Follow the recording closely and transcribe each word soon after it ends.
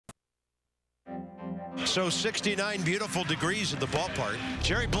So 69 beautiful degrees at the ballpark.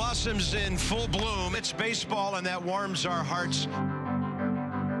 Cherry blossoms in full bloom. It's baseball, and that warms our hearts.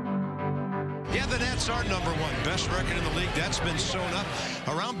 Yeah, the Nats are #1. Best record in the league. That's been sewn up.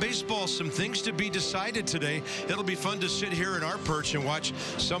 Around baseball, some things to be decided today. It'll be fun to sit here in our perch and watch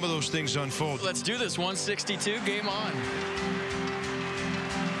some of those things unfold. Let's do this. 162, game on.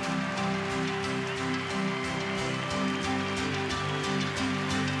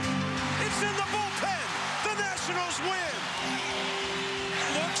 It's in the bullpen. The Nationals win.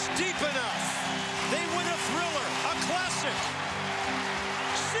 Looks deep enough. They win a thriller, a classic.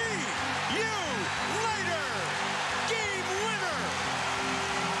 See you later. Game winner.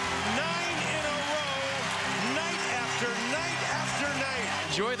 9 in a row, night after night after night.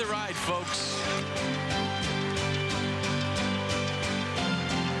 Enjoy the ride, folks.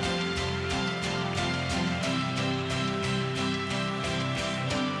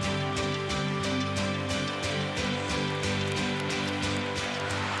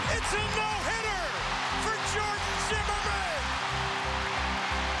 It's a no-hitter for Jordan Zimmerman.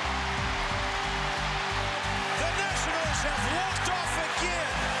 The Nationals have walked off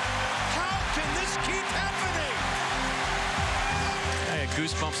again. How can this keep happening? I had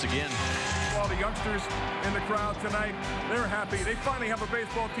goosebumps again. All the youngsters in the crowd tonight, they're happy. They finally have a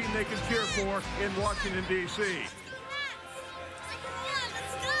baseball team they can cheer for in Washington, D.C.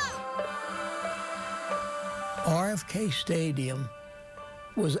 RFK Stadium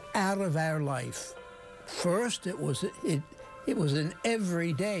was out of our life. First, it was an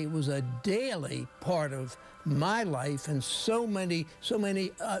everyday, it was a daily part of my life and so many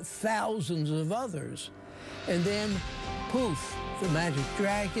thousands of others. And then, poof, the Magic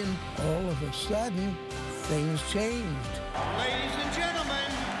Dragon, all of a sudden, things changed. Ladies and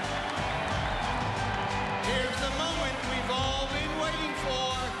gentlemen, here's the moment we've all been waiting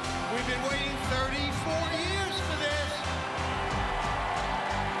for. We've been waiting 34 years for this.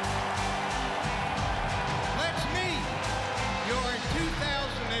 Let's meet your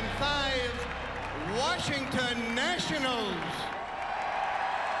 2005 Washington Nationals.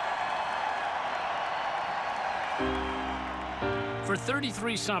 For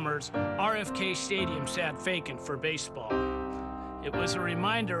 33 summers, RFK Stadium sat vacant for baseball. It was a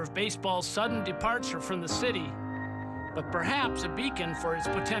reminder of baseball's sudden departure from the city, but perhaps a beacon for its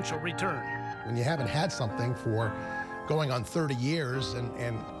potential return. When you haven't had something for going on 30 years and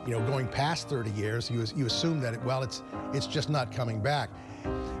you know, going past 30 years, you assume that, it's just not coming back.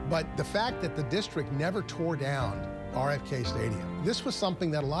 But the fact that the district never tore down RFK Stadium, this was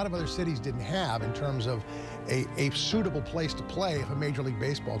something that a lot of other cities didn't have in terms of a suitable place to play if a Major League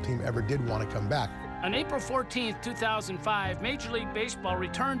Baseball team ever did want to come back. On April 14, 2005, Major League Baseball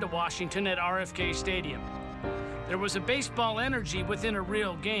returned to Washington at RFK Stadium. There was a baseball energy within a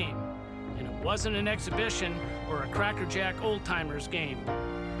real game, and it wasn't an exhibition or a crackerjack old-timers game.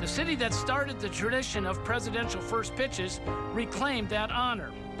 The city that started the tradition of presidential first pitches reclaimed that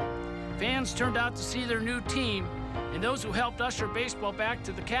honor. Fans turned out to see their new team, and those who helped usher baseball back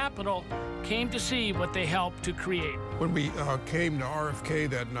to the Capitol came to see what they helped to create. When we came to RFK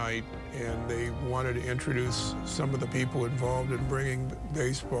that night and they wanted to introduce some of the people involved in bringing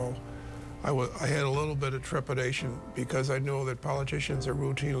baseball, I had a little bit of trepidation because I know that politicians are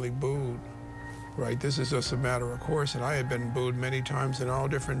routinely booed, right? This is just a matter of course, and I had been booed many times in all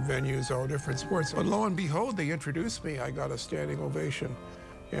different venues, all different sports. But lo and behold, they introduced me. I got a standing ovation.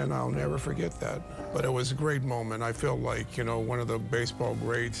 And I'll never forget that. But it was a great moment. I felt like, you know, one of the baseball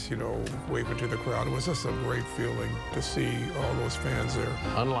greats, you know, waving to the crowd. It was just a great feeling to see all those fans there.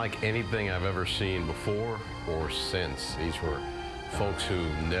 Unlike anything I've ever seen before or since, these were folks who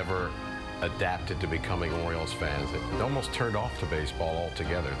never adapted to becoming Orioles fans. They almost turned off to baseball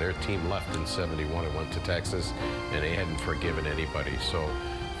altogether. Their team left in '71 and went to Texas, and they hadn't forgiven anybody. So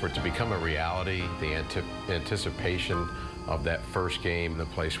for it to become a reality, the anticipation of that first game, the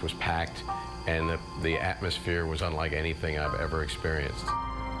place was packed, and the atmosphere was unlike anything I've ever experienced.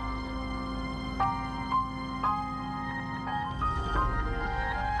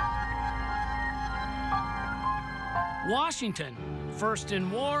 Washington, first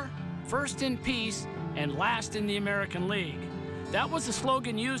in war, first in peace, and last in the American League. That was the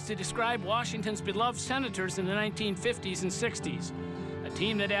slogan used to describe Washington's beloved Senators in the 1950s and 60s. A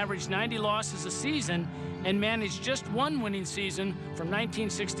team that averaged 90 losses a season and managed just one winning season from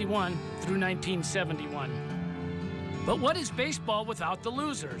 1961 through 1971. But what is baseball without the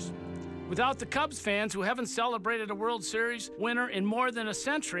losers? Without the Cubs fans who haven't celebrated a World Series winner in more than a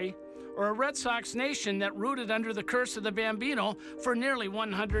century, or a Red Sox nation that rooted under the curse of the Bambino for nearly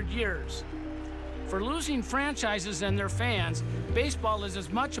 100 years. For losing franchises and their fans, baseball is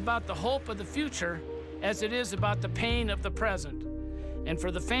as much about the hope of the future as it is about the pain of the present. And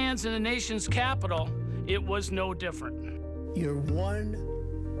for the fans in the nation's capital, it was no different. You're one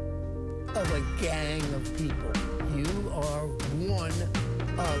of a gang of people. You are one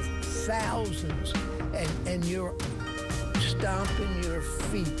of thousands, and you're stomping your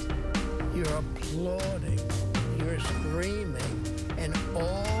feet, you're applauding, you're screaming, and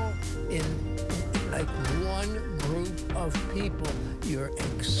all in like one group of people. You're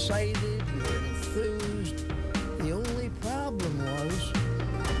excited, you're enthused. The only problem was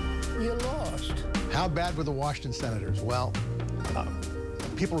you lost. How bad were the Washington Senators? Well,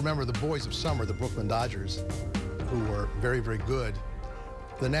 people remember the boys of summer, the Brooklyn Dodgers, who were very, very good.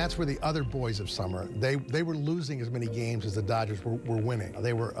 The Nats were the other boys of summer. They were losing as many games as the Dodgers were winning.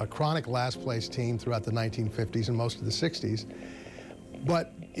 They were a chronic last-place team throughout the 1950s and most of the 60s.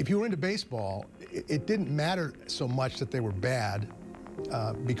 But if you were into baseball, it didn't matter so much that they were bad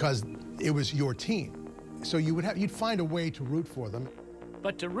because it was your team. So you'd find a way to root for them.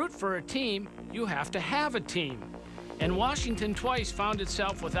 But to root for a team, you have to have a team. And Washington twice found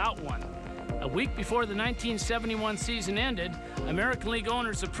itself without one. A week before the 1971 season ended, American League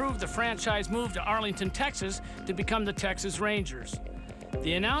owners approved the franchise move to Arlington, Texas to become the Texas Rangers.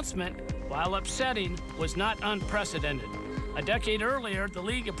 The announcement, while upsetting, was not unprecedented. A decade earlier, the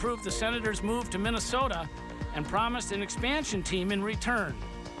league approved the Senators' move to Minnesota and promised an expansion team in return.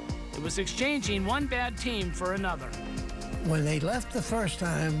 It was exchanging one bad team for another. When they left the first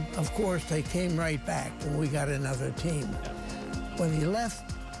time, of course, they came right back and we got another team. When he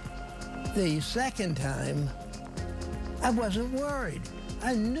left the second time, I wasn't worried.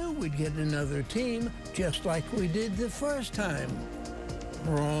 I knew we'd get another team just like we did the first time.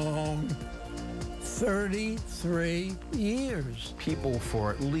 Wrong. 33 years. People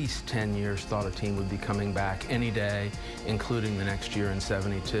for at least 10 years thought a team would be coming back any day, including the next year in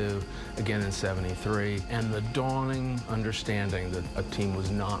 '72, again in '73. And the dawning understanding that a team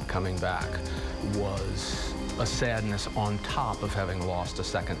was not coming back was a sadness on top of having lost a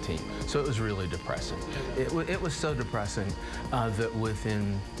second team. So it was really depressing. It was so depressing that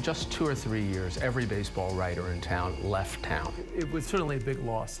within just 2 or 3 years, every baseball writer in town left town. It was certainly a big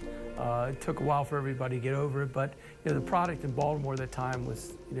loss. It took a while for everybody to get over it, but the product in Baltimore at that time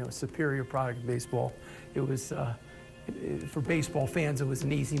was a superior product of baseball. It was, for baseball fans, it was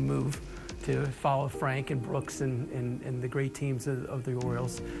an easy move to follow Frank and Brooks and the great teams of the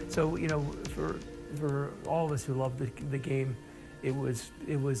Orioles. So for all of us who loved the game, it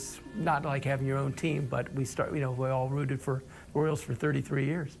was not like having your own team, but we all rooted for Orioles for 33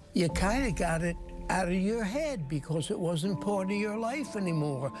 years. You kind of got it out of your head because it wasn't part of your life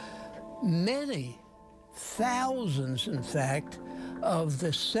anymore. Many, thousands, in fact, of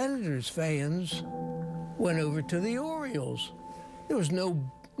the Senators fans went over to the Orioles. There was no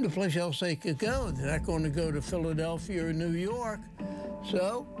place else they could go. They're not going to go to Philadelphia or New York.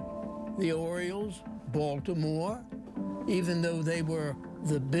 So the Orioles, Baltimore, even though they were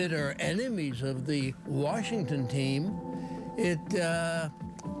the bitter enemies of the Washington team,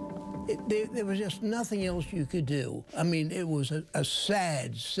 there was just nothing else you could do. I mean, it was a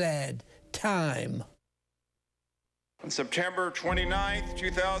sad, sad time. On September 29th,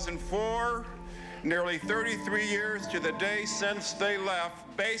 2004, nearly 33 years to the day since they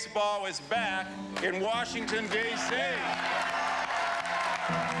left, baseball is back in Washington, D.C.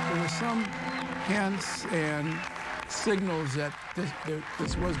 There were some hints and signals that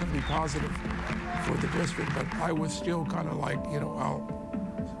this was going to be positive for the district, but I was still kind of like, I'll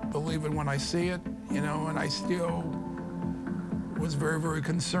believe it when I see it, and I still was very, very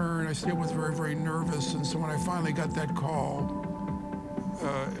concerned. I still was very, very nervous, and so when I finally got that call,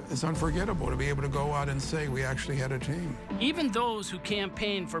 it's unforgettable to be able to go out and say we actually had a team. Even those who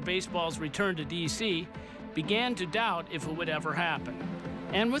campaigned for baseball's return to D.C. began to doubt if it would ever happen,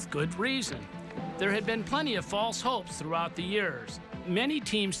 and with good reason. There had been plenty of false hopes throughout the years. Many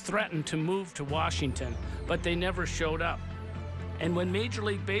teams threatened to move to Washington, but they never showed up. And when Major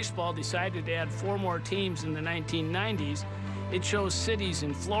League Baseball decided to add 4 more teams in the 1990s, it chose cities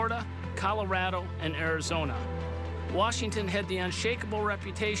in Florida, Colorado, and Arizona. Washington had the unshakable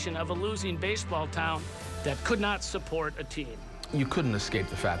reputation of a losing baseball town that could not support a team. You couldn't escape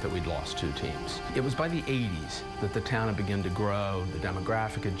the fact that we'd lost 2 teams. It was by the 80s that the town had begun to grow, the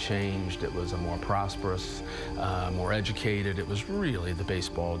demographic had changed, it was a more prosperous, more educated, it was really the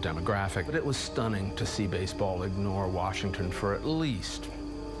baseball demographic. But it was stunning to see baseball ignore Washington for at least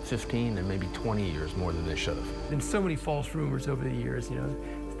 15 and maybe 20 years more than they should have. Been so many false rumors over the years,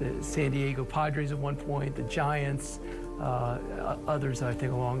 the San Diego Padres at one point, the Giants, others I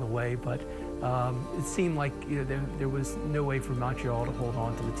think along the way, but it seemed like there was no way for Montreal to hold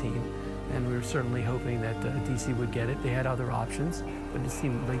on to the team. and we were certainly hoping that DC would get it. They had other options, but it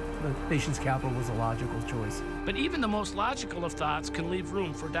seemed like the nation's capital was a logical choice. But even the most logical of thoughts can leave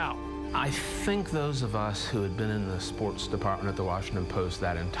room for doubt. I think those of us who had been in the sports department at the Washington Post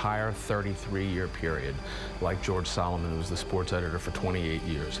that entire 33-year period, like George Solomon, who was the sports editor for 28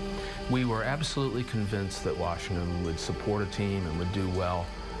 years, we were absolutely convinced that Washington would support a team and would do well,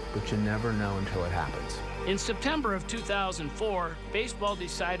 but you never know until it happens. In September of 2004, baseball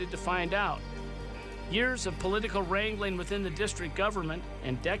decided to find out. Years of political wrangling within the district government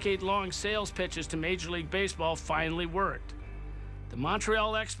and decade-long sales pitches to Major League Baseball finally worked. The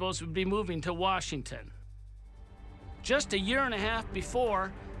Montreal Expos would be moving to Washington. Just a year and a half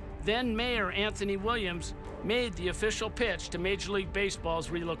before, then Mayor Anthony Williams made the official pitch to Major League Baseball's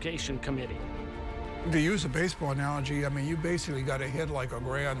relocation committee. To use a baseball analogy, I mean, you basically got to hit like a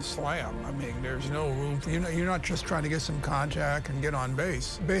grand slam. I mean, there's no room for you. You're not just trying to get some contact and get on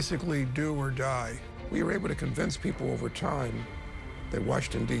base. Basically, do or die. We were able to convince people over time that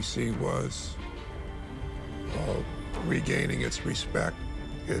Washington, D.C. was regaining its respect,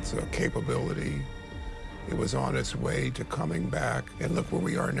 its capability. It was on its way to coming back. And look where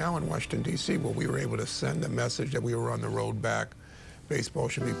we are now in Washington, D.C., where we were able to send the message that we were on the road back. Baseball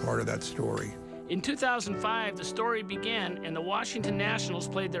should be part of that story. In 2005, the story began, and the Washington Nationals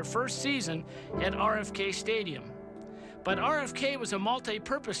played their first season at RFK Stadium. But RFK was a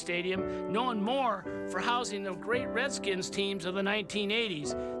multi-purpose stadium known more for housing the great Redskins teams of the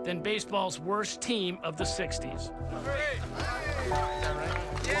 1980s than baseball's worst team of the 60s.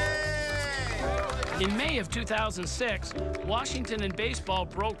 In May of 2006, Washington and baseball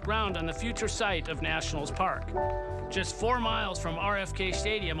broke ground on the future site of Nationals Park, just 4 miles from RFK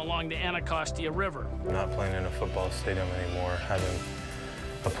Stadium along the Anacostia River. Not playing in a football stadium anymore, having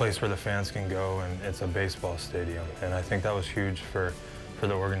a place where the fans can go, and it's a baseball stadium. And I think that was huge for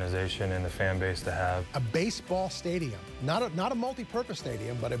the organization and the fan base to have. A baseball stadium, not a multi-purpose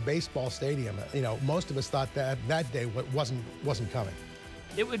stadium, but a baseball stadium. You know, most of us thought that day wasn't coming.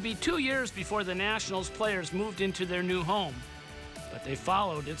 It would be 2 years before the Nationals players moved into their new home, but they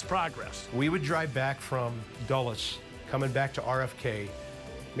followed its progress. We would drive back from Dulles, coming back to RFK,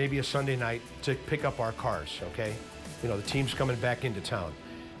 maybe a Sunday night, to pick up our cars, okay? You know, the team's coming back into town.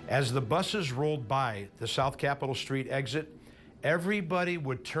 As the buses rolled by the South Capitol Street exit, everybody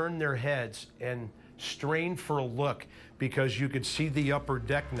would turn their heads and strain for a look because you could see the upper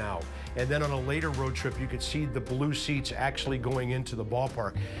deck now. And then on a later road trip, you could see the blue seats actually going into the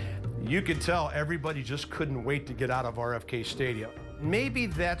ballpark. You could tell everybody just couldn't wait to get out of RFK Stadium. Maybe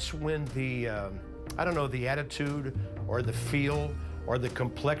that's when the, I don't know, the attitude or the feel or the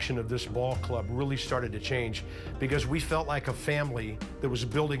complexion of this ball club really started to change, because we felt like a family that was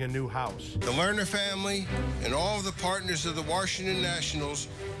building a new house. The Lerner family and all of the partners of the Washington Nationals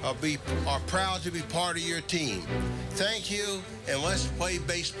are proud to be part of your team. Thank you, and let's play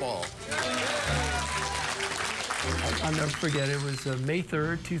baseball. I'll never forget, it was May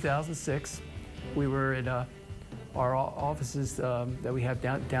 3rd, 2006. We were at our offices that we have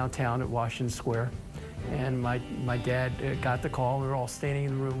downtown at Washington Square. And my dad got the call. We were all standing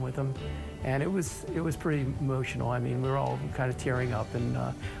in the room with him, and it was pretty emotional. I mean, we were all kind of tearing up, and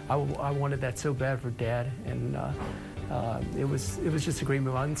I wanted that so bad for Dad, and it was just a great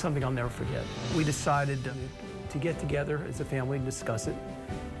move, and something I'll never forget. We decided to get together as a family and discuss it,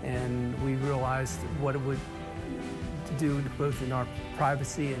 and we realized what it would do both in our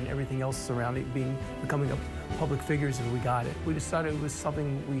privacy and everything else surrounding becoming public figures as we got it. We decided it was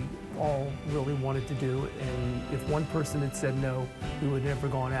something we all really wanted to do, and if one person had said no, we would have never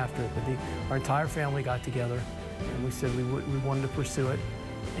gone after it. But our entire family got together, and we said we wanted to pursue it,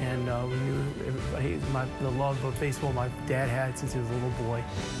 and we knew the love of baseball my dad had since he was a little boy,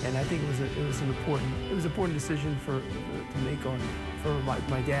 and I think it was an important decision to make for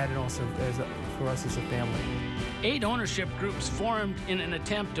my dad and also for us as a family. 8 ownership groups formed in an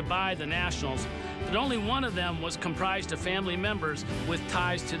attempt to buy the Nationals, but only one of them was comprised of family members with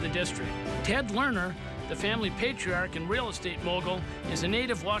ties to the district. Ted Lerner, the family patriarch and real estate mogul, is a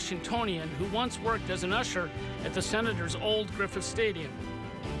native Washingtonian who once worked as an usher at the Senators' old Griffith Stadium.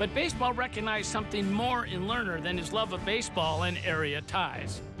 But baseball recognized something more in Lerner than his love of baseball and area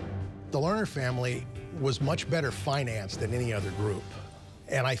ties. The Lerner family was much better financed than any other group,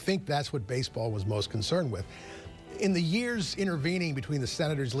 and I think that's what baseball was most concerned with. In the years intervening between the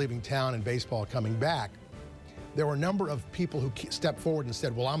Senators leaving town and baseball coming back, there were a number of people who stepped forward and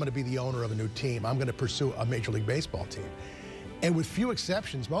said, well, I'm going to be the owner of a new team. I'm going to pursue a Major League Baseball team. And with few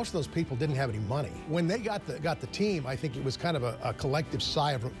exceptions, most of those people didn't have any money. When they got the team, I think it was kind of a collective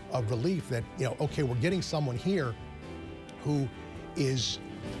sigh of relief that, you know, okay, we're getting someone here who is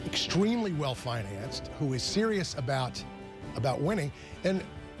extremely well-financed, who is serious about winning, and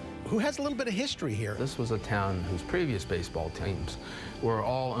who has a little bit of history here. This was a town whose previous baseball teams were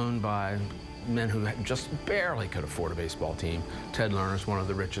all owned by men who just barely could afford a baseball team. Ted Lerner's one of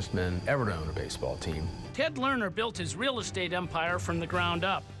the richest men ever to own a baseball team. Ted Lerner built his real estate empire from the ground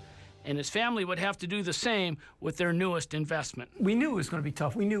up, and his family would have to do the same with their newest investment. We knew it was going to be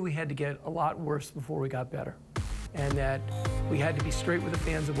tough. We knew we had to get a lot worse before we got better, and that we had to be straight with the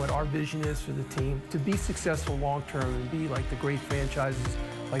fans of what our vision is for the team. To be successful long-term and be like the great franchises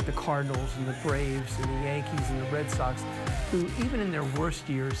like the Cardinals and the Braves and the Yankees and the Red Sox, who even in their worst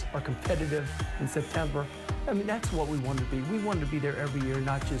years are competitive in September. I mean, that's what we wanted to be. We wanted to be there every year,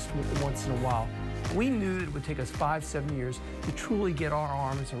 not just once in a while. We knew that it would take us 5-7 years to truly get our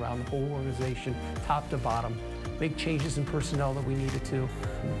arms around the whole organization, top to bottom, make changes in personnel that we needed to,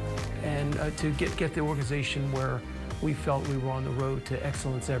 and to get the organization where we felt we were on the road to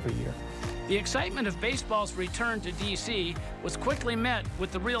excellence every year. The excitement of baseball's return to D.C. was quickly met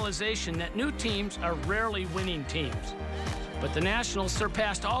with the realization that new teams are rarely winning teams. But the Nationals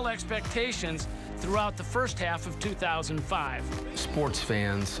surpassed all expectations throughout the first half of 2005. Sports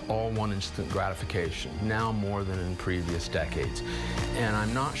fans all want instant gratification, now more than in previous decades. And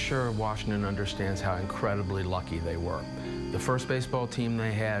I'm not sure Washington understands how incredibly lucky they were. The first baseball team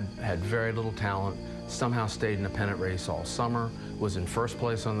they had very little talent, somehow stayed in a pennant race all summer, was in first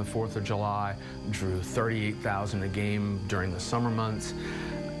place on the 4th of July, drew 38,000 a game during the summer months,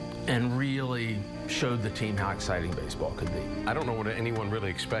 and really showed the team how exciting baseball could be. I don't know what anyone really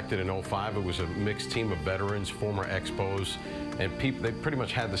expected in 05. It was a mixed team of veterans, former Expos, and they pretty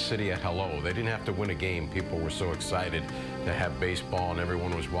much had the city at hello. They didn't have to win a game. People were so excited to have baseball, and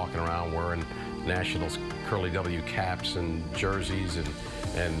everyone was walking around wearing Nationals curly W caps and jerseys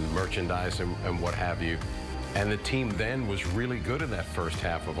and merchandise and what have you. And the team then was really good in that first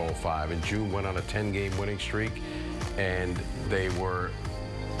half of 05. In June, went on a 10-game winning streak, and they were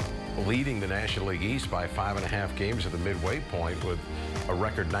leading the National League East by 5.5 games at the midway point with a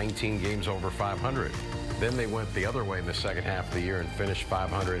record 19 games over 500. Then they went the other way in the second half of the year and finished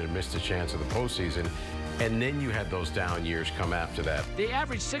 500 and missed a chance of the postseason. And then you had those down years come after that. They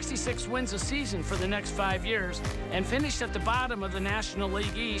averaged 66 wins a season for the next 5 years and finished at the bottom of the National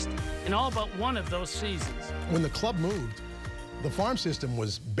League East in all but one of those seasons. When the club moved, the farm system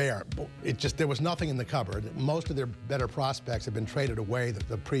was bare. There was nothing in the cupboard. Most of their better prospects had been traded away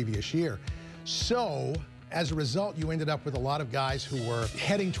the previous year. So, as a result, you ended up with a lot of guys who were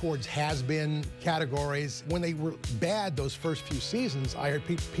heading towards has-been categories. When they were bad those first few seasons, I heard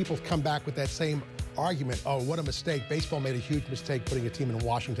people come back with that same argument, oh, what a mistake. Baseball made a huge mistake putting a team in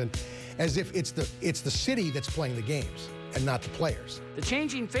Washington, as if it's the city that's playing the games and not the players. The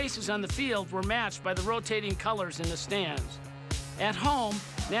changing faces on the field were matched by the rotating colors in the stands. At home,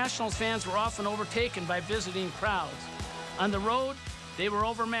 Nationals fans were often overtaken by visiting crowds. On the road, they were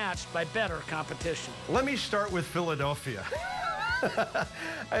overmatched by better competition. Let me start with Philadelphia.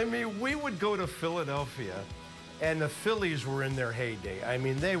 I mean, we would go to Philadelphia, and the Phillies were in their heyday. I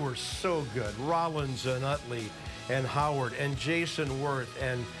mean, they were so good. Rollins and Utley and Howard and Jason Worth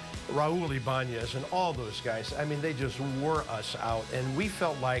and Raul Ibanez and all those guys. I mean, they just wore us out, and we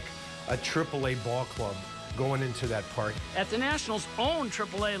felt like a AAA ball club going into that park. At the Nationals' own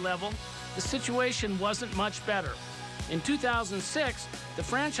AAA level, the situation wasn't much better. In 2006, the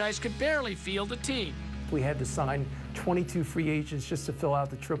franchise could barely field a team. We had to sign 22 free agents just to fill out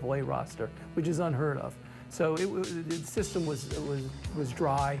the AAA roster, which is unheard of. So the system was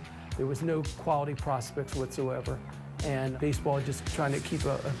dry. There was no quality prospects whatsoever. And baseball just trying to keep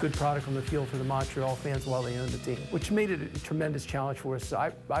a good product on the field for the Montreal fans while they owned the team, which made it a tremendous challenge for us.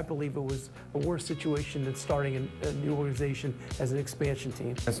 So I believe it was a worse situation than starting a new organization as an expansion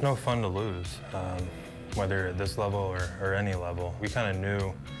team. It's no fun to lose, whether at this level or any level. We kind of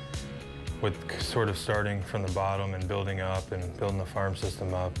knew with sort of starting from the bottom and building up and building the farm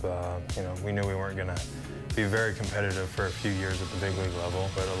system up, you know, we knew we weren't going to be very competitive for a few years at the big league level,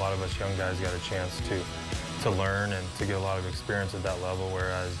 but a lot of us young guys got a chance to learn and to get a lot of experience at that level,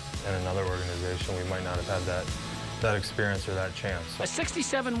 whereas in another organization we might not have had that experience or that chance. A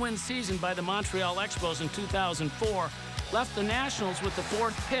 67-win season by the Montreal Expos in 2004 left the Nationals with the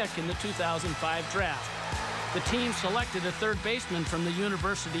 4th pick in the 2005 draft. The team selected a third baseman from the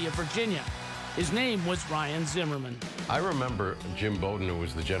University of Virginia. His name was Ryan Zimmerman. I remember Jim Bowden, who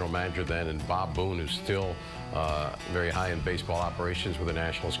was the general manager then, and Bob Boone, who's still very high in baseball operations with the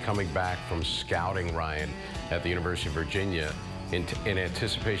Nationals, coming back from scouting Ryan at the University of Virginia in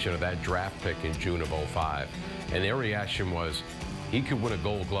anticipation of that draft pick in June of 05. And their reaction was, he could win a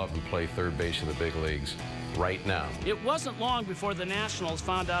Gold Glove and play third base in the big leagues. right now. It wasn't long before the Nationals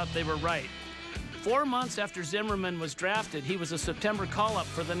found out they were right. 4 months after Zimmerman was drafted, he was a September call-up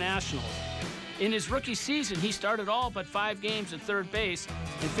for the Nationals. In his rookie season, he started all but 5 games at third base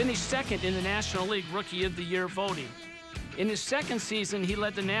and finished second in the National League Rookie of the Year voting. In his second season, he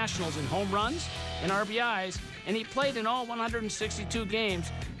led the Nationals in home runs and RBIs, and he played in all 162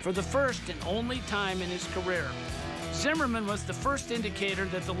 games for the first and only time in his career. Zimmerman was the first indicator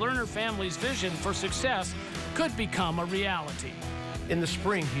that the Lerner family's vision for success could become a reality. In the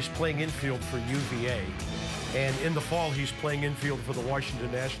spring, he's playing infield for UVA. And in the fall, he's playing infield for the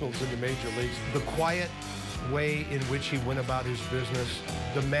Washington Nationals in the major leagues. The quiet way in which he went about his business,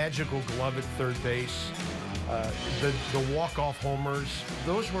 the magical glove at third base, the walk-off homers,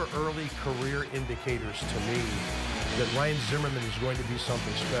 those were early career indicators to me that Ryan Zimmerman is going to be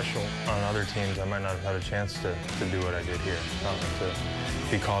something special. On other teams, I might not have had a chance to do what I did here.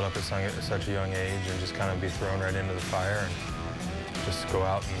 To be called up at such a young age and just kind of be thrown right into the fire and just go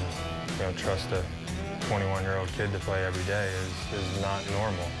out and trust a 21-year-old kid to play every day is not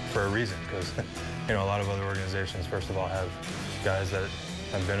normal for a reason, because a lot of other organizations, first of all, have guys that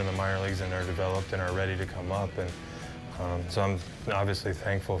have been in the minor leagues and are developed and are ready to come up, and so I'm obviously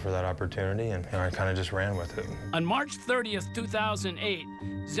thankful for that opportunity, and I kind of just ran with it. On March 30th, 2008,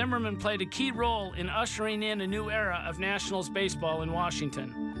 Zimmerman played a key role in ushering in a new era of Nationals baseball in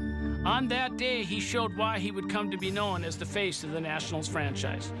Washington. On that day, he showed why he would come to be known as the face of the Nationals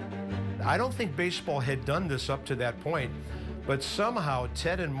franchise. I don't think baseball had done this up to that point, but somehow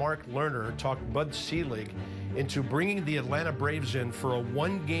Ted and Mark Lerner talked Bud Selig into bringing the Atlanta Braves in for a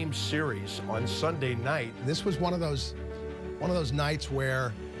one-game series on Sunday night. This was one of those nights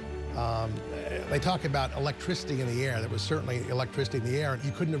where they talk about electricity in the air. There was certainly electricity in the air, and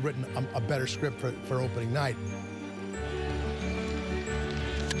you couldn't have written a better script for opening night.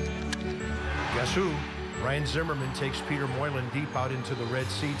 Guess who? Ryan Zimmerman takes Peter Moylan deep out into the red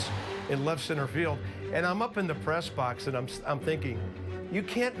seats in left center field, and I'm up in the press box and I'm thinking, you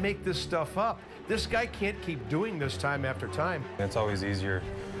can't make this stuff up. This guy can't keep doing this time after time. It's always easier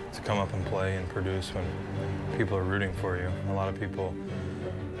to come up and play and produce when people are rooting for you. A lot of people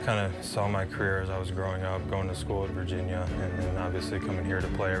kind of saw my career as I was growing up, going to school at Virginia, and then obviously coming here to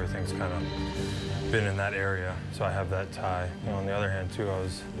play, everything's kind of been in that area, so I have that tie. On the other hand, too, I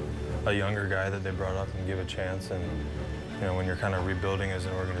was a younger guy that they brought up and give a chance, and when you're kind of rebuilding as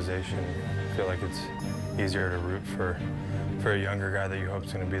an organization, I feel like it's easier to root for a younger guy that you hope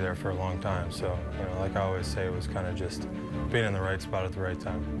is going to be there for a long time. So, like I always say, it was kind of just being in the right spot at the right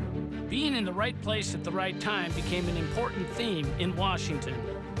time. Being in the right place at the right time became an important theme in Washington,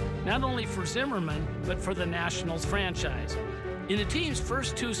 not only for Zimmerman, but for the Nationals franchise. In the team's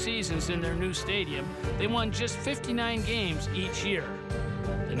first 2 seasons in their new stadium, they won just 59 games each year.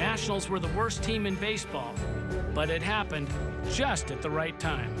 The Nationals were the worst team in baseball, but it happened just at the right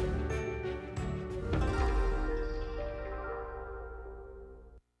time.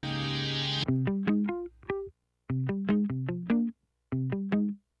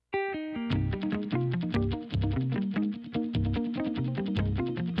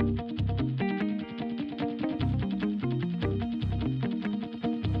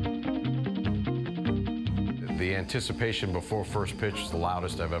 The anticipation before first pitch is the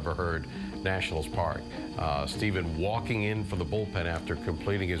loudest I've ever heard Nationals Park. Steven walking in for the bullpen after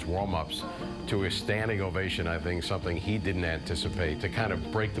completing his warm-ups to a standing ovation, I think something he didn't anticipate. To kind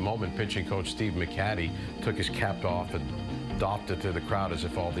of break the moment, pitching coach Steve McCaddy took his cap off and doffed it to the crowd as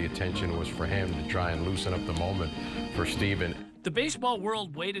if all the attention was for him to try and loosen up the moment for Steven. The baseball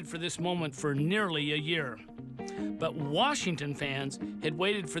world waited for this moment for nearly a year. But Washington fans had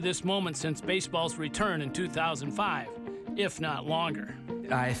waited for this moment since baseball's return in 2005, if not longer.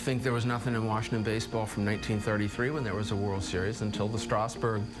 I think there was nothing in Washington baseball from 1933 when there was a World Series until the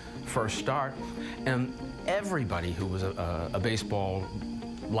Strasburg first start. And everybody who was a baseball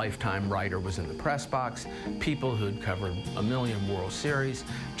lifetime writer was in the press box. People who'd covered a million World Series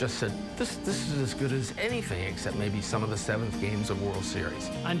just said, this is as good as anything except maybe some of the 7th games of World Series.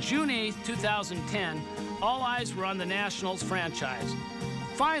 On June 8th, 2010, all eyes were on the Nationals franchise.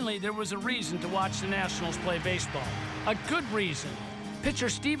 Finally, there was a reason to watch the Nationals play baseball. A good reason. Pitcher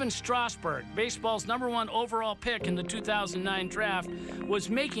Stephen Strasburg, baseball's #1 overall pick in the 2009 draft, was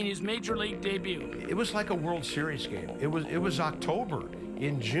making his major league debut. It was like a World Series game. It was October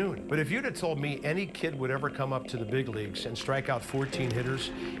in June. But if you'd have told me any kid would ever come up to the big leagues and strike out 14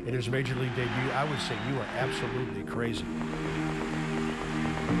 hitters in his major league debut, I would say you are absolutely crazy.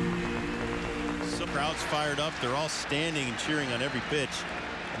 Some crowd's fired up. They're all standing and cheering on every pitch.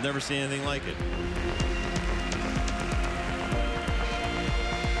 I've never seen anything like it.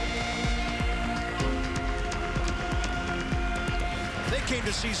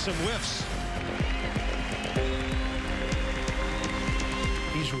 to see some whiffs.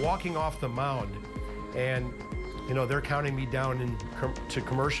 He's walking off the mound, and you know they're counting me down to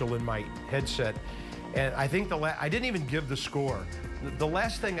commercial in my headset, and I think I didn't even give the score. The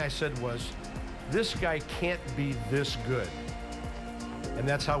last thing I said was, "This guy can't be this good," and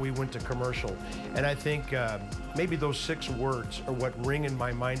that's how we went to commercial. And I think maybe those 6 words are what ring in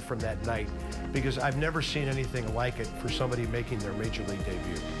my mind from that night, because I've never seen anything like it for somebody making their major league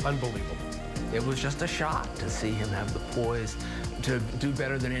debut. Unbelievable. It was just a shock to see him have the poise to do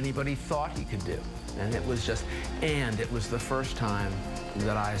better than anybody thought he could do. And it was the first time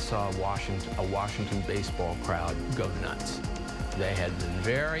that I saw a Washington baseball crowd go nuts. They had been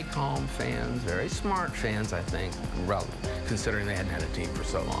very calm fans, very smart fans, I think, considering they hadn't had a team for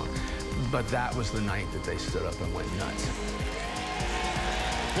so long. But that was the night that they stood up and went nuts.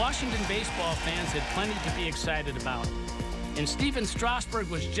 Washington baseball fans had plenty to be excited about, and Stephen Strasburg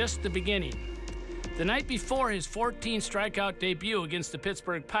was just the beginning. The night before his 14 strikeout debut against the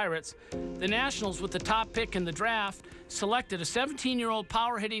Pittsburgh Pirates, the Nationals, with the top pick in the draft, selected a 17-year-old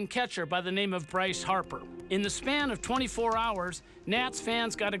power-hitting catcher by the name of Bryce Harper. In the span of 24 hours, Nats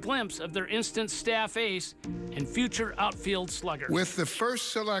fans got a glimpse of their instant staff ace and future outfield slugger. With the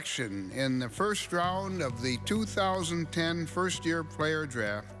first selection in the first round of the 2010 first-year player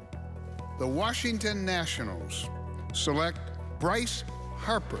draft, the Washington Nationals select Bryce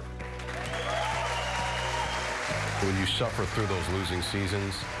Harper. When you suffer through those losing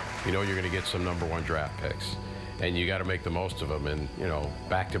seasons, you know you're going to get some #1 draft picks, and you got to make the most of them. And you know,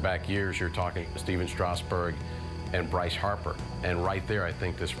 back-to-back years, you're talking Stephen Strasburg and Bryce Harper, and right there, I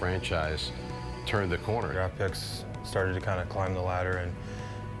think this franchise turned the corner. Draft picks started to kind of climb the ladder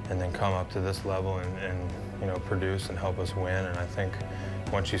and then come up to this level and you know, produce and help us win. And I think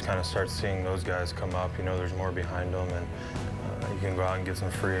once you kind of start seeing those guys come up, you know, there's more behind them, and you can go out and get some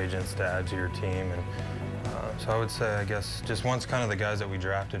free agents to add to your team. And so I would say, I guess, just once kind of the guys that we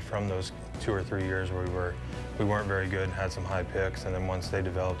drafted from those 2 or 3 years where we weren't very good and had some high picks, and then once they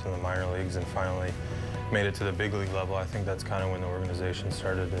developed in the minor leagues and finally made it to the big league level, I think that's kind of when the organization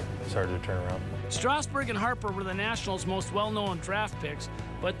started to turn around. Strasburg and Harper were the Nationals' most well-known draft picks,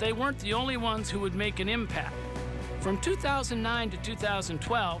 but they weren't the only ones who would make an impact. From 2009 to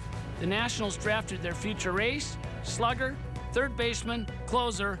 2012, the Nationals drafted their future ace, slugger, third baseman,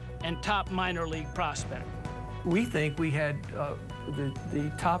 closer, and top minor league prospect. We think we had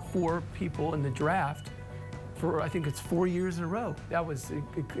the top 4 people in the draft for, I think it's 4 years in a row. That was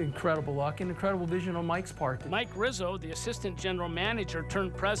incredible luck and incredible vision on Mike's part. Mike Rizzo, the assistant general manager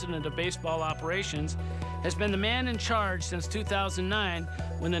turned president of baseball operations, has been the man in charge since 2009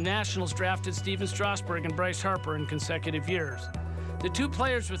 when the Nationals drafted Stephen Strasburg and Bryce Harper in consecutive years. The 2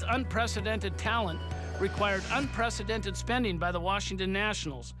 players with unprecedented talent required unprecedented spending by the Washington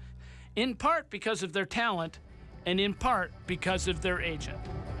Nationals, in part because of their talent and in part because of their agent.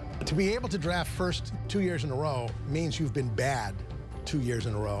 To be able to draft first 2 years in a row means you've been bad 2 years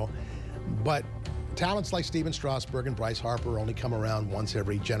in a row, but talents like Stephen Strasburg and Bryce Harper only come around once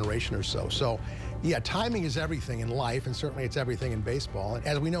every generation or so. So, yeah, timing is everything in life, and certainly it's everything in baseball. And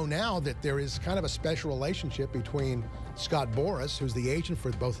as we know now that there is kind of a special relationship between Scott Boras, who's the agent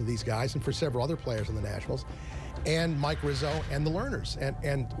for both of these guys and for several other players in the Nationals, and Mike Rizzo and the Lerners.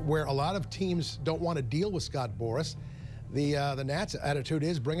 And where a lot of teams don't want to deal with Scott Boras, the Nats' attitude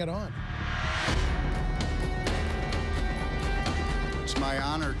is bring it on. It's my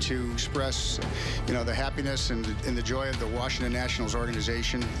honor to express, you know, the happiness and the joy of the Washington Nationals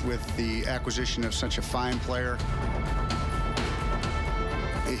organization with the acquisition of such a fine player.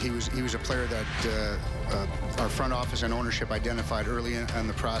 He was a player that our front office and ownership identified early in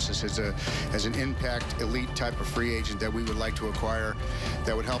the process as an impact elite type of free agent that we would like to acquire,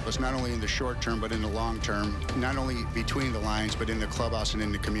 that would help us not only in the short term but in the long term, not only between the lines but in the clubhouse and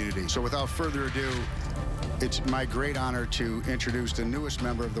in the community. So without further ado, it's my great honor to introduce the newest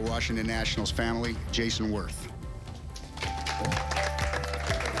member of the Washington Nationals family, Jason Worth.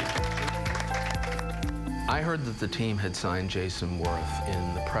 I heard that the team had signed Jason Worth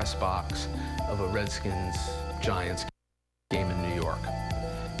in the press box of a Redskins-Giants game in New York.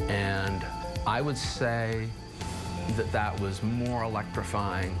 And I would say that that was more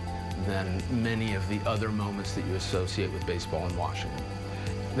electrifying than many of the other moments that you associate with baseball in Washington.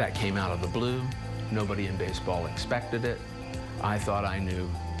 That came out of the blue. Nobody in baseball expected it. I thought I knew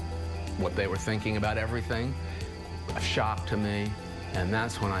what they were thinking about everything. A shock to me. And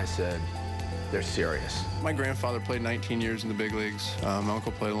that's when I said, they're serious. My grandfather played 19 years in the big leagues. My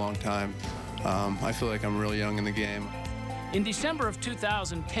uncle played a long time. I feel like I'm really young in the game. In December of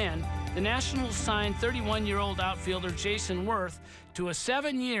 2010, the Nationals signed 31-year-old outfielder Jason Worth to a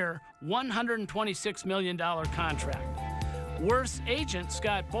 7-year, $126 million contract. Worth's agent,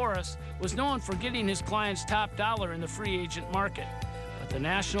 Scott Boras, was known for getting his clients top dollar in the free agent market. But the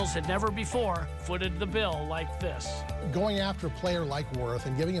Nationals had never before footed the bill like this. Going after a player like Worth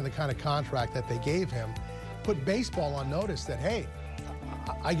and giving him the kind of contract that they gave him put baseball on notice that, hey,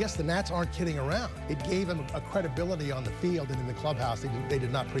 I guess the Nats aren't kidding around. It gave them a credibility on the field and in the clubhouse they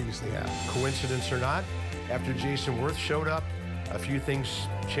did not previously have. Coincidence or not, after Jason Worth showed up, a few things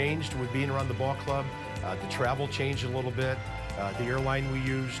changed with being around the ball club. The travel changed a little bit. The airline we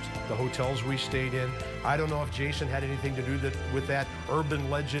used, the hotels we stayed in. I don't know if Jason had anything to do with that. Urban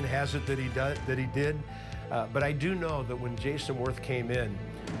legend has it that he did. But I do know that when Jason Worth came in,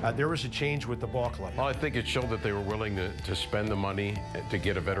 there was a change with the ball club. Well, I think it showed that they were willing to spend the money to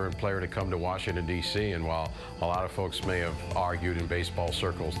get a veteran player to come to Washington, D.C. And while a lot of folks may have argued in baseball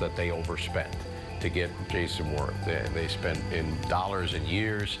circles that they overspent to get Jason Worth, they spent in dollars and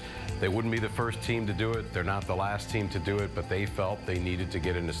years. They wouldn't be the first team to do it. They're not the last team to do it, but they felt they needed to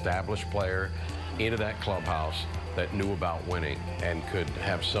get an established player into that clubhouse that knew about winning and could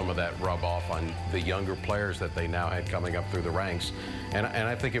have some of that rub off on the younger players that they now had coming up through the ranks. And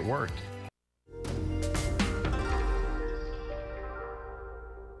I think it worked.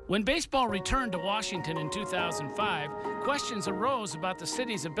 When baseball returned to Washington in 2005, questions arose about the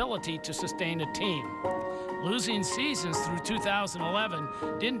city's ability to sustain a team. Losing seasons through 2011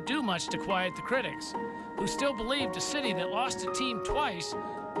 didn't do much to quiet the critics, who still believed a city that lost a team twice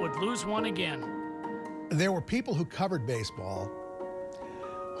would lose one again. There were people who covered baseball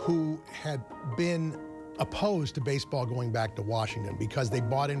who had been opposed to baseball going back to Washington because they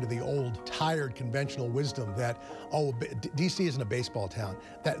bought into the old, tired, conventional wisdom that, oh, D.C. isn't a baseball town.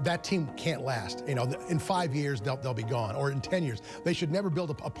 That team can't last. You know, in 5 years, they'll be gone, or in 10 years. They should never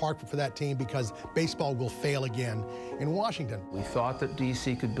build a park for that team because baseball will fail again in Washington. We thought that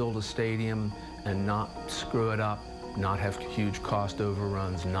D.C. could build a stadium and not screw it up, not have huge cost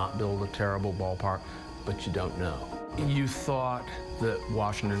overruns, not build a terrible ballpark, but you don't know. You thought that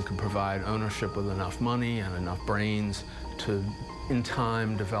Washington could provide ownership with enough money and enough brains to, in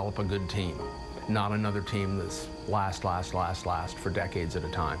time, develop a good team. Not another team that's last for decades at a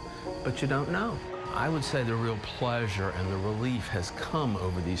time. But you don't know. I would say the real pleasure and the relief has come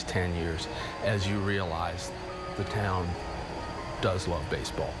over these 10 years as you realize the town does love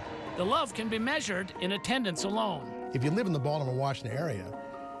baseball. The love can be measured in attendance alone. If you live in the Baltimore-Washington area,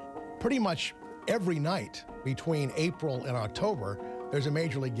 pretty much every night between April and October, there's a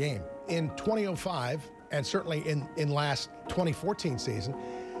major league game. In 2005, and certainly in last 2014 season,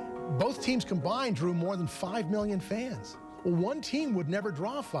 both teams combined drew more than 5 million fans. Well, one team would never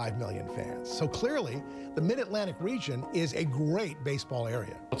draw 5 million fans. So clearly, the Mid-Atlantic region is a great baseball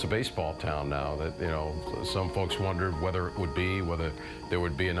area. It's a baseball town now that, you know, some folks wondered whether there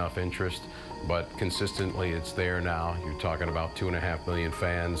would be enough interest, but consistently it's there now. You're talking about 2.5 million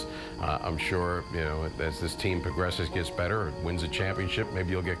fans. I'm sure, you know, as this team progresses, gets better, wins a championship, maybe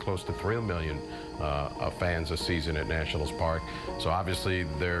you'll get close to 3 million fans a season at Nationals Park. So obviously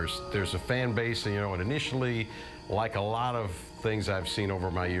there's a fan base, you know, and initially, like a lot of things I've seen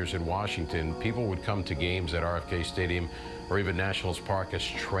over my years in Washington, people would come to games at RFK Stadium or even Nationals Park as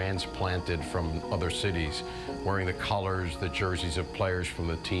transplanted from other cities, wearing the colors, the jerseys of players from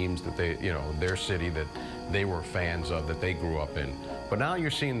the teams that they, you know, their city that they were fans of, that they grew up in. But now you're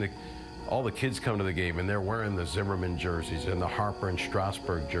seeing all the kids come to the game and they're wearing the Zimmerman jerseys and the Harper and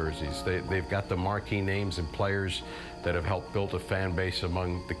Strasburg jerseys. They've got the marquee names and players that have helped build a fan base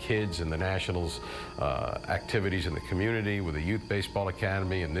among the kids and the Nationals activities in the community with the Youth Baseball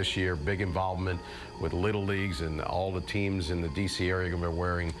Academy, and this year big involvement with Little Leagues, and all the teams in the DC area are going to be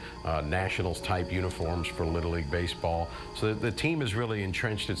wearing Nationals type uniforms for Little League Baseball. So the team has really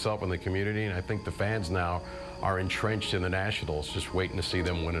entrenched itself in the community, and I think the fans now are entrenched in the Nationals, just waiting to see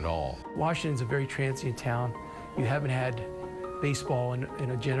them win it all. Washington's a very transient town. You haven't had baseball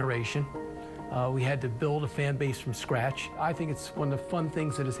in a generation. We had to build a fan base from scratch. I think it's one of the fun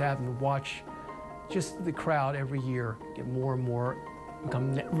things that has happened to watch just the crowd every year get more and more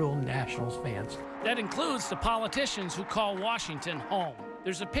become real Nationals fans. That includes the politicians who call Washington home.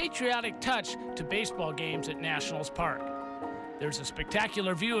 There's a patriotic touch to baseball games at Nationals Park. There's a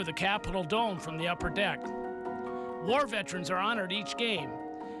spectacular view of the Capitol Dome from the upper deck. War veterans are honored each game.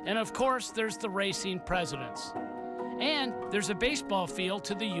 And of course, there's the racing presidents. And there's a baseball feel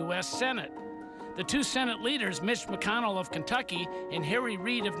to the U.S. Senate. The two Senate leaders, Mitch McConnell of Kentucky and Harry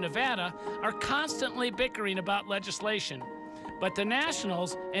Reid of Nevada, are constantly bickering about legislation. But the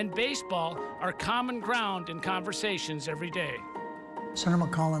Nationals and baseball are common ground in conversations every day. Senator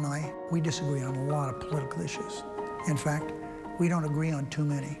McCall and I, we disagree on a lot of political issues. In fact, we don't agree on too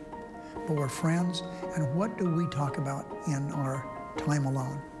many, but we're friends. And what do we talk about in our time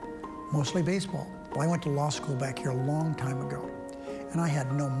alone? Mostly baseball. Well, I went to law school back here a long time ago, and I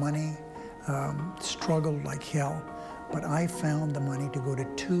had no money, struggled like hell, but I found the money to go to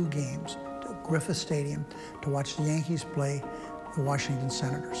 2 games to Griffith Stadium to watch the Yankees play the Washington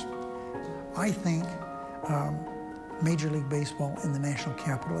Senators. I think Major League Baseball in the national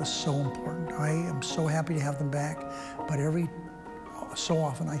capital is so important. I am so happy to have them back, but every so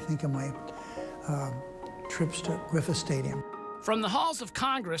often I think of my trips to Griffith Stadium. From the halls of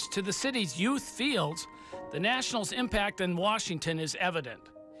Congress to the city's youth fields, the Nationals' impact in Washington is evident.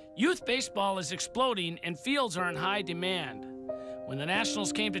 Youth baseball is exploding and fields are in high demand. When the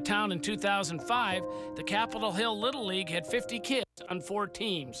Nationals came to town in 2005, the Capitol Hill Little League had 50 kids on 4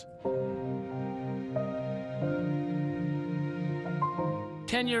 teams.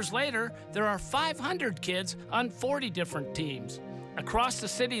 10 years later, there are 500 kids on 40 different teams. Across the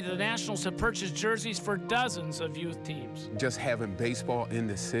city, the Nationals have purchased jerseys for dozens of youth teams. Just having baseball in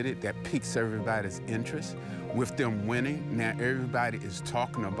the city, that piques everybody's interest. With them winning, now everybody is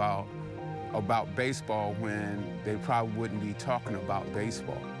talking about baseball when they probably wouldn't be talking about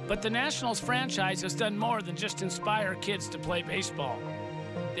baseball. But the Nationals franchise has done more than just inspire kids to play baseball.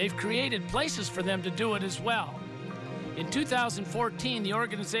 They've created places for them to do it as well. In 2014, the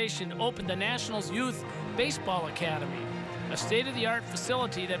organization opened the Nationals Youth Baseball Academy, a state-of-the-art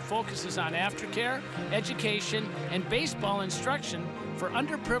facility that focuses on aftercare, education, and baseball instruction for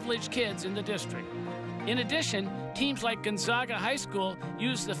underprivileged kids in the district. In addition, teams like Gonzaga High School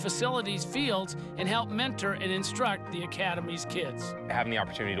use the facility's fields and help mentor and instruct the academy's kids. Having the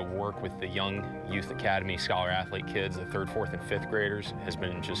opportunity to work with the Young Youth Academy Scholar Athlete kids, the 3rd, 4th, and 5th graders, has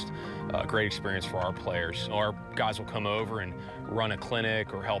been just a great experience for our players. Our guys will come over and run a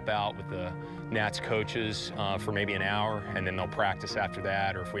clinic or help out with the Nats coaches for maybe an hour, and then they'll practice after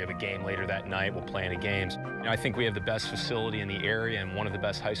that, or if we have a game later that night, we'll play any games. I think we have the best facility in the area and one of the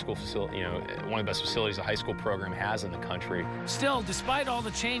best high school one of the best facilities a high school program has in the country. Still, despite all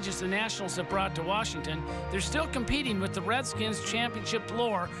the changes the Nationals have brought to Washington, they're still competing with the Redskins' championship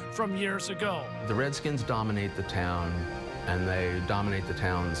lore from years ago. The Redskins dominate the town, and they dominate the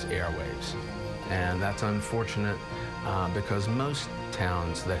town's airwaves. And that's unfortunate because most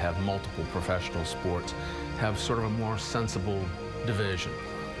towns that have multiple professional sports have sort of a more sensible division.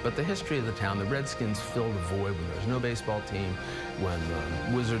 But the history of the town, the Redskins filled a void when there was no baseball team, when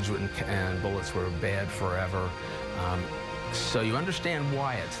Wizards and Bullets were bad forever. So you understand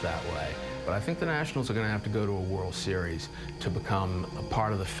why it's that way. But I think the Nationals are going to have to go to a World Series to become a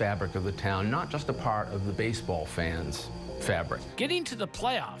part of the fabric of the town, not just a part of the baseball fans' fabric. Getting to the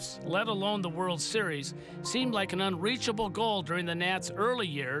playoffs, let alone the World Series, seemed like an unreachable goal during the Nats' early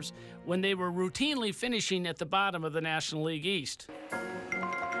years when they were routinely finishing at the bottom of the National League East.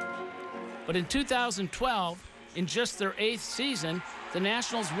 But in 2012, in just their 8th season, the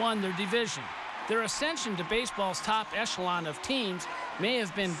Nationals won their division. Their ascension to baseball's top echelon of teams may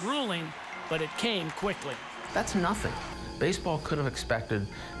have been grueling, but it came quickly. That's nothing. Baseball could have expected,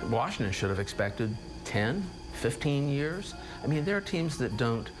 Washington should have expected 10, 15 years. I mean, there are teams that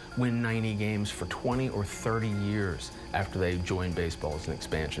don't win 90 games for 20 or 30 years after they join baseball as an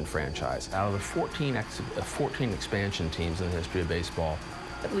expansion franchise. Out of the 14 expansion teams in the history of baseball,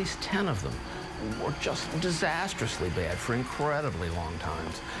 at least 10 of them were just disastrously bad for incredibly long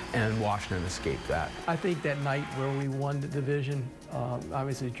times, and Washington escaped that. I think that night where we won the division,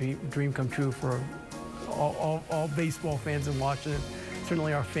 obviously dream come true for all baseball fans in Washington.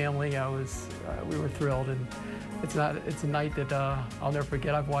 Certainly our family, we were thrilled, and it's a night that I'll never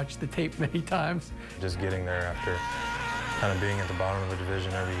forget. I've watched the tape many times. Just getting there after kind of being at the bottom of the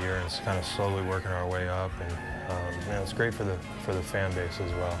division every year and kind of slowly working our way up, and you know, it's great for the fan base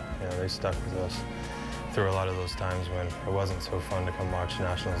as well. You know, they stuck with us through a lot of those times when it wasn't so fun to come watch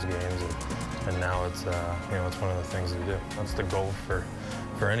Nationals games, and now it's you know, it's one of the things to do. That's the goal for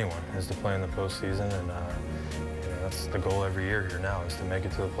anyone, is to play in the postseason, and you know, that's the goal every year here now, is to make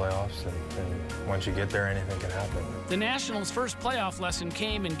it to the playoffs, and once you get there, anything can happen. The Nationals' first playoff lesson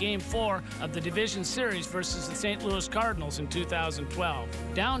came in Game 4 of the division series versus the St. Louis Cardinals in 2012.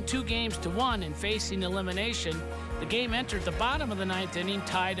 Down 2-1 and facing elimination, the game entered the bottom of the 9th inning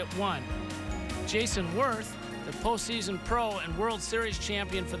tied at 1. Jason Worth, the postseason pro and World Series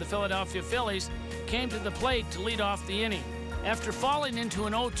champion for the Philadelphia Phillies, came to the plate to lead off the inning. After falling into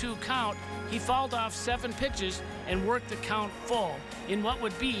an 0-2 count, he fouled off 7 pitches and worked the count full in what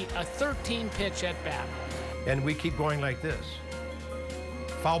would be a 13-pitch at-bat. And we keep going like this.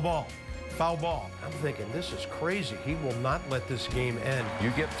 Foul ball, foul ball. I'm thinking, this is crazy. He will not let this game end.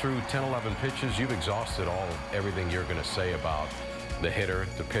 You get through 10, 11 pitches, you've exhausted everything you're going to say about the hitter,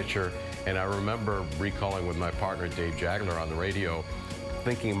 the pitcher. And I remember recalling with my partner, Dave Jagler, on the radio,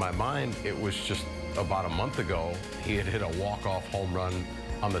 thinking in my mind, it was just about a month ago, he had hit a walk-off home run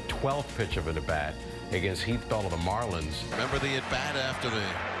on the 12th pitch of an at-bat against Heath Bell of the Marlins. Remember the at-bat after the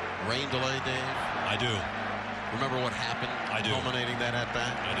rain delay, Dave? I do. Remember what happened? I do. Culminating that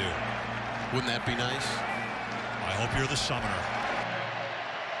at-bat? I do. Wouldn't that be nice? I hope you're the summoner.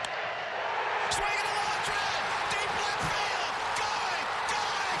 Swinging a long drive, deep left field, going,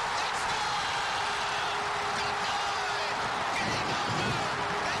 that's game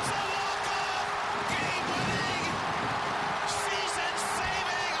over, it's a walk-off, game-winning,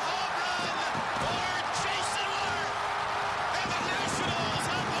 season-saving home run for Jason Worth, and the Nationals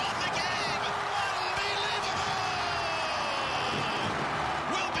have won the game. Unbelievable!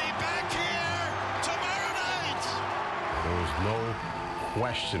 We'll be back here tomorrow night. There was no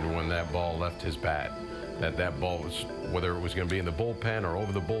question when that ball left his bat that ball was, whether it was going to be in the bullpen or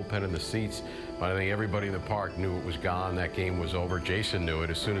over the bullpen in the seats, but I think everybody in the park knew it was gone. That game was over. Jason knew it.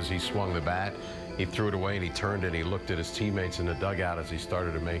 As soon as he swung the bat, he threw it away and he turned and he looked at his teammates in the dugout as he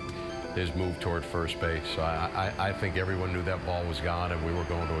started to make his move toward first base. So I think everyone knew that ball was gone and we were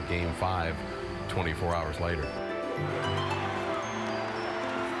going to a Game 5 24 hours later.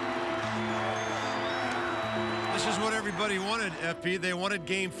 This is what everybody wanted, FP. They wanted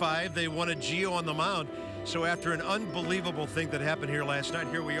Game 5. They wanted Gio on the mound. So after an unbelievable thing that happened here last night,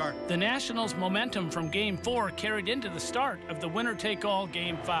 here we are. The Nationals' momentum from Game 4 carried into the start of the winner-take-all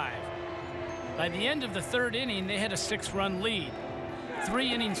Game 5. By the end of the third inning, they had a 6-run lead.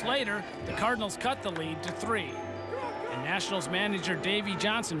 3 innings later, the Cardinals cut the lead to 3. And Nationals manager Davey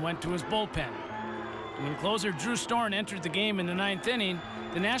Johnson went to his bullpen. When closer Drew Storn entered the game in the 9th inning,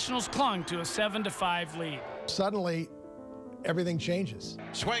 the Nationals clung to a 7-5 lead. Suddenly, everything changes.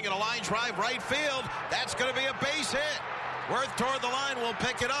 Swinging a line drive right field. That's going to be a base hit. Worth toward the line will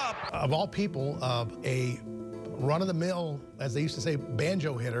pick it up. Of all people, a run-of-the-mill, as they used to say,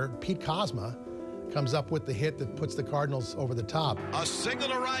 banjo hitter, Pete Kozma, comes up with the hit that puts the Cardinals over the top. A single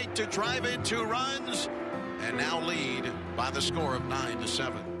to right to drive in 2 runs, and now lead by the score of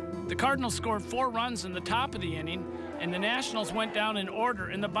 9-7. The Cardinals scored 4 runs in the top of the inning, and the Nationals went down in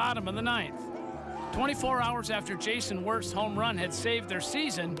order in the bottom of the 9th. 24 hours after Jason Worth's home run had saved their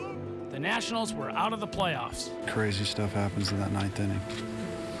season, the Nationals were out of the playoffs. Crazy stuff happens in that 9th inning.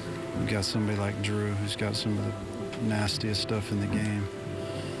 You've got somebody like Drew who's got some of the nastiest stuff in the game.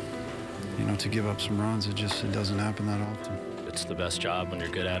 You know, to give up some runs, it doesn't happen that often. It's the best job when you're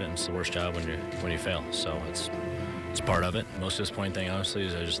good at it, and it's the worst job when you fail. So it's part of it. Most disappointing thing, honestly,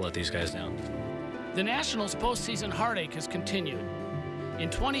 is I just let these guys down. The Nationals' postseason heartache has continued. In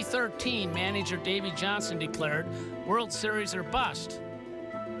 2013, manager Davey Johnson declared, "World Series or bust."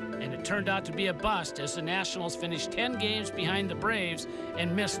 And it turned out to be a bust as the Nationals finished 10 games behind the Braves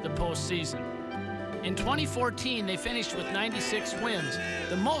and missed the postseason. In 2014, they finished with 96 wins,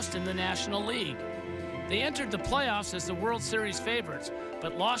 the most in the National League. They entered the playoffs as the World Series favorites,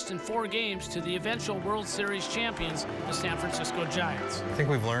 but lost in 4 games to the eventual World Series champions, the San Francisco Giants. I think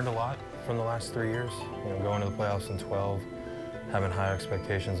we've learned a lot from the last 3 years. You know, going to the playoffs in 12, having high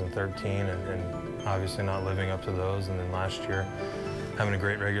expectations in 13, and obviously not living up to those. And then last year, having a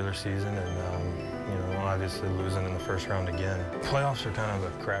great regular season and, you know, obviously losing in the first round again. Playoffs are kind of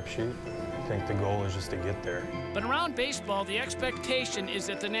a crapshoot. I think the goal is just to get there. But around baseball, the expectation is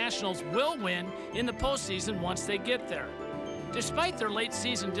that the Nationals will win in the postseason once they get there. Despite their late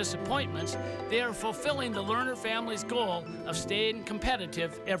season disappointments, they are fulfilling the Lerner family's goal of staying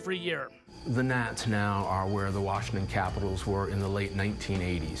competitive every year. The Nats now are where the Washington Capitals were in the late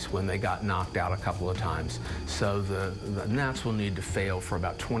 1980s when they got knocked out a couple of times. So the Nats will need to fail for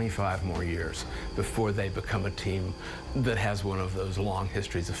about 25 more years before they become a team that has one of those long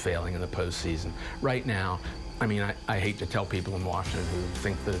histories of failing in the postseason. Right now, I mean, I hate to tell people in Washington who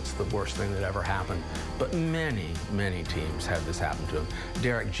think that it's the worst thing that ever happened, but many, many teams had this happen to them.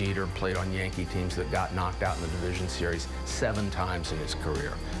 Derek Jeter played on Yankee teams that got knocked out in the division series 7 times in his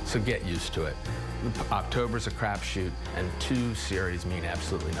career. So get used to it. October's a crapshoot, and 2 series mean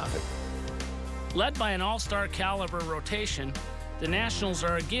absolutely nothing. Led by an all-star caliber rotation, the Nationals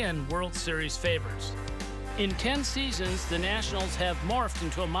are again World Series favorites. In 10 seasons, the Nationals have morphed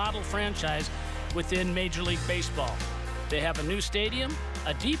into a model franchise within Major League Baseball. They have a new stadium,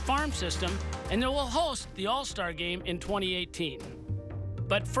 a deep farm system, and they will host the All-Star Game in 2018.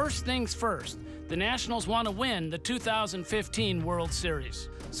 But first things first, the Nationals want to win the 2015 World Series.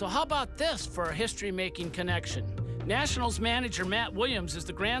 So how about this for a history-making connection? Nationals manager Matt Williams is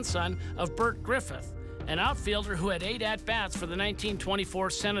the grandson of Bert Griffith, an outfielder who had 8 at-bats for the 1924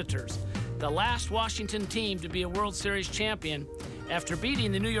 Senators, the last Washington team to be a World Series champion after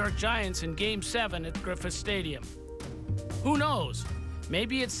beating the New York Giants in Game 7 at Griffith Stadium. Who knows?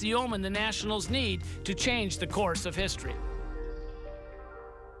 Maybe it's the omen the Nationals need to change the course of history.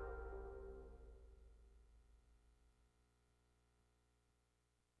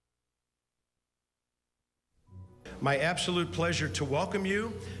 My absolute pleasure to welcome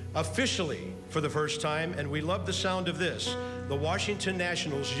you officially for the first time, and we love the sound of this, the Washington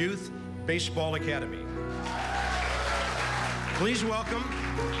Nationals Youth Baseball Academy. Please welcome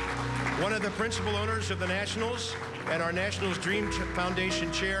one of the principal owners of the Nationals and our Nationals Dream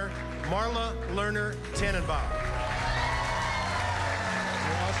Foundation Chair, Marla Lerner Tannenbaum.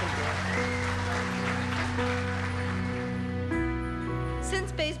 You're awesome, girl.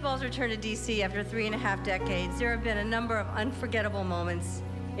 Since baseball's return to D.C. after 3.5 decades, there have been a number of unforgettable moments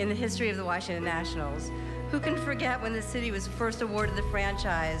in the history of the Washington Nationals. Who can forget when the city was first awarded the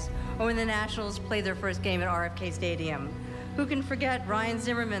franchise, or when the Nationals played their first game at RFK Stadium? Who can forget Ryan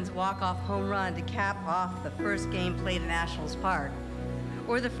Zimmerman's walk-off home run to cap off the first game played at Nationals Park?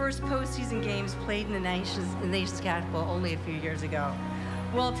 Or the first postseason games played in the nation's capital only a few years ago?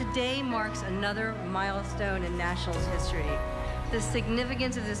 Well, today marks another milestone in Nationals history. The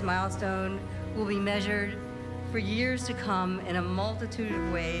significance of this milestone will be measured for years to come in a multitude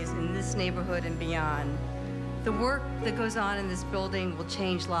of ways in this neighborhood and beyond. The work that goes on in this building will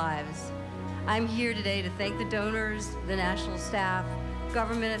change lives. I'm here today to thank the donors, the National staff,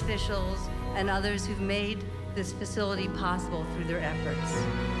 government officials, and others who've made this facility possible through their efforts.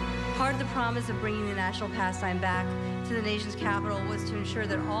 Part of the promise of bringing the national pastime back to the nation's capital was to ensure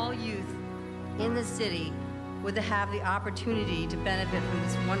that all youth in the city would have the opportunity to benefit from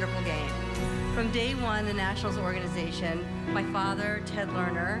this wonderful game. From day one, the Nationals organization, my father, Ted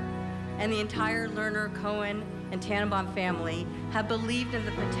Lerner, and the entire Lerner, Cohen, and Tannenbaum family have believed in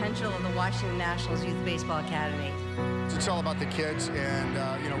the potential of the Washington Nationals Youth Baseball Academy. It's all about the kids, and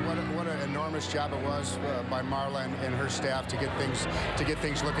what an enormous job it was by Marla and her staff to get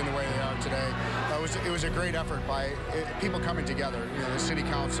things looking the way they are today. It was a great effort by people coming together. You know, the City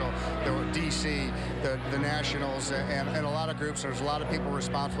Council, the DC, the Nationals, and a lot of groups. There's a lot of people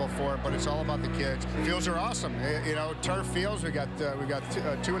responsible for it, but it's all about the kids. Fields are awesome. You know, turf fields. We got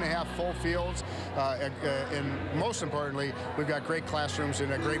 2.5 full fields, and most importantly, we've got great classrooms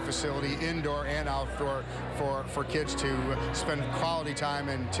and a great facility, indoor and outdoor, for kids to spend quality time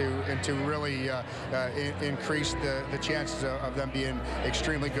and to really increase the chances of them being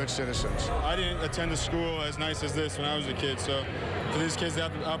extremely good citizens. I didn't attend a school as nice as this when I was a kid, so for these kids to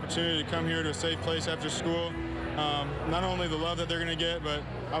have the opportunity to come here to a safe place after school, not only the love that they're going to get, but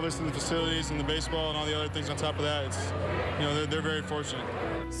obviously the facilities and the baseball and all the other things on top of that, it's, you know, they're very fortunate.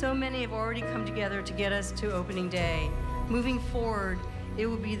 So many have already come together to get us to opening day. Moving forward, it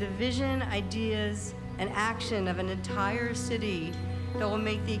will be the vision, ideas, and action of an entire city that will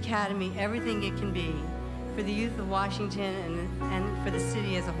make the Academy everything it can be for the youth of Washington and for the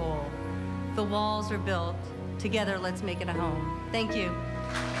city as a whole. The walls are built. Together, let's make it a home. Thank you.